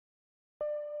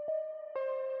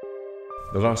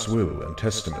The last will and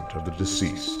testament of the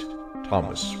deceased,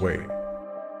 Thomas Wayne.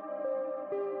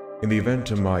 In the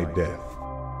event of my death,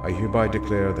 I hereby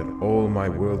declare that all my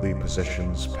worldly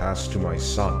possessions pass to my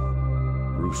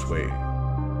son, Bruce Wayne.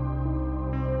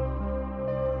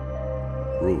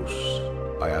 Bruce,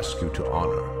 I ask you to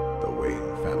honor the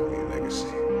Wayne family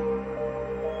legacy.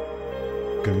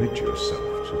 Commit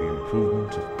yourself to the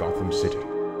improvement of Gotham City,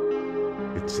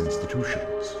 its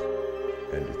institutions,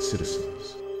 and its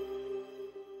citizens.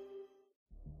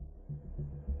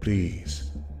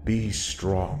 Please, be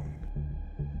strong.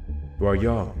 You are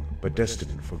young, but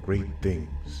destined for great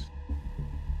things.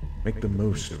 Make the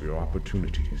most of your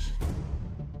opportunities.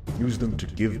 Use them to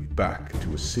give back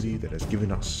to a city that has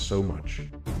given us so much.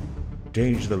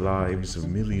 Change the lives of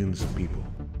millions of people.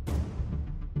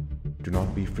 Do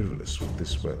not be frivolous with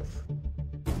this wealth.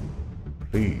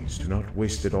 Please do not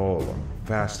waste it all on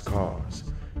fast cars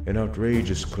and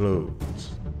outrageous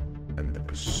clothes and the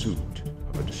pursuit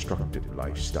of a destructive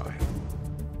lifestyle.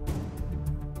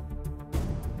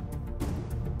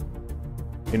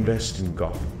 Invest in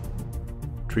Gotham.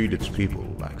 Treat its people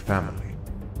like family.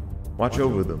 Watch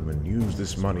over them and use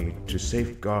this money to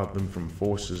safeguard them from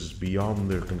forces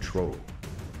beyond their control.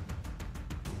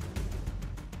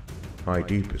 My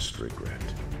deepest regret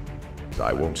is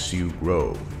I won't see you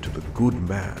grow into the good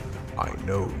man I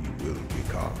know you will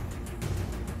become.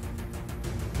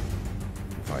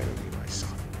 Finally, my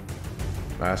son,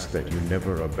 I ask that you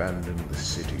never abandon the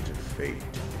city to fate.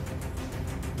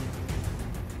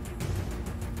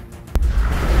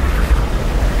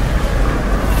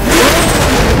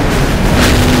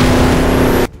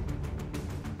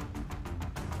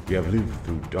 We have lived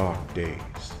through dark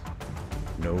days.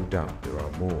 No doubt there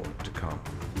are more to come.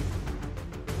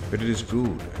 But it is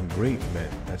good and great men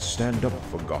that stand up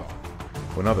for Gotham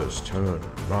when others turn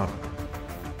and run.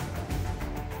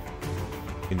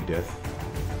 In death,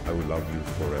 I will love you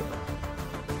forever.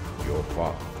 Your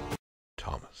father.